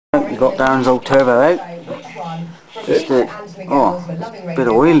You got Darren's old turbo out. Just a bit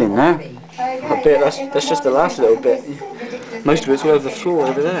of oil in there. A bit. That's just the last little bit. Most of it's all over the floor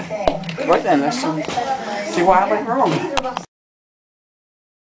over there. Right then, let's see what went wrong.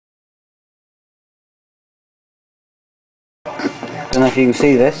 I don't know if you can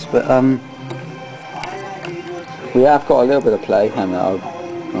see this, but we have got a little bit of play, and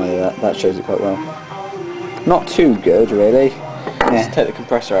that shows it quite well. Not too good, really. Yeah. Let's take the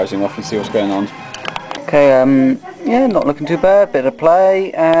compressor housing off and see what's going on. Okay, yeah, not looking too bad. Bit of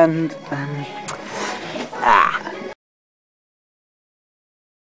play, and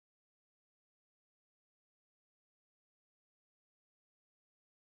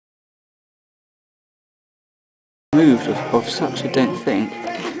Moved of such, I don't think.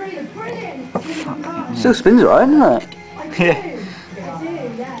 Still spins right, doesn't it? Yeah.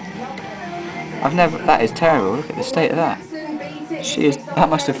 That is terrible. Look at the state of that. That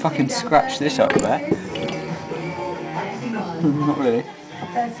must have fucking scratched this up there. Not really.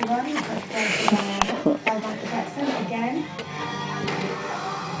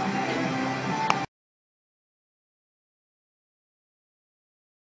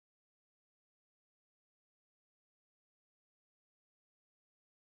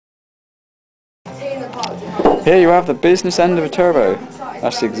 Here you have the business end of a turbo.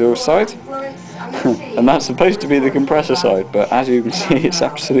 That's the exhaust side. And that's supposed to be the compressor side, but as you can see, it's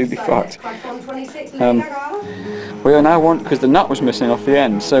absolutely fucked. We are now because the nut was missing off the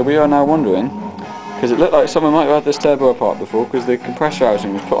end, so we are now wondering, because it looked like someone might have had this turbo apart before, because the compressor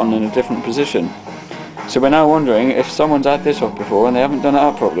housing was put on in a different position. So we're now wondering if someone's had this off before and they haven't done it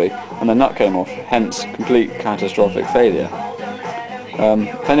up properly, and the nut came off, hence complete catastrophic failure.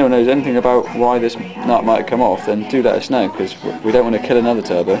 If anyone knows anything about why this nut might have come off, then do let us know, because we don't want to kill another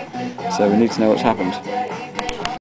turbo, so we need to know what's happened.